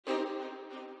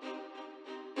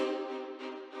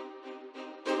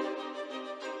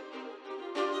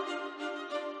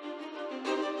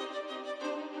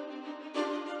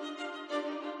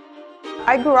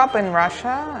I grew up in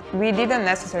Russia. We didn't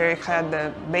necessarily have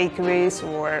the bakeries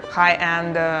or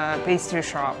high-end pastry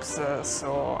shops,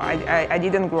 so I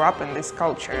didn't grow up in this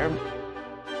culture.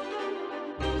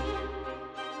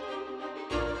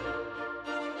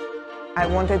 I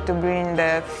wanted to bring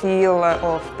the feel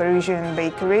of Parisian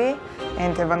bakery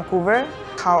into Vancouver,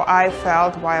 how I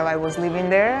felt while I was living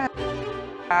there.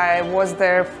 I was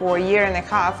there for a year and a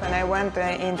half, and I went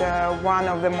into one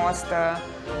of the most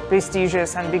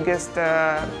prestigious and biggest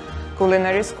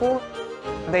culinary school.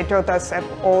 They taught us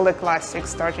all the classics,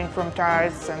 starting from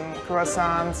tarts and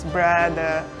croissants,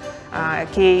 bread,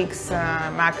 cakes,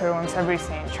 macarons,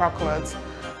 everything, chocolates.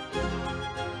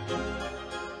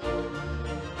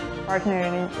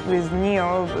 Partnering with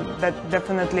Neo, that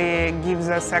definitely gives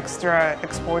us extra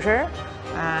exposure,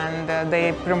 and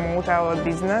they promote our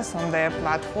business on their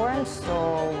platforms,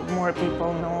 so more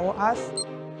people know us.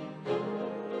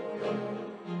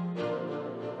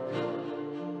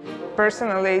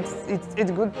 Personally,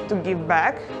 it's good to give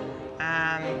back,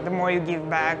 and the more you give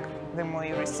back, the more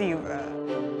you receive.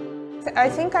 I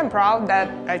think I'm proud that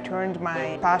I turned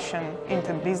my passion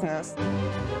into business.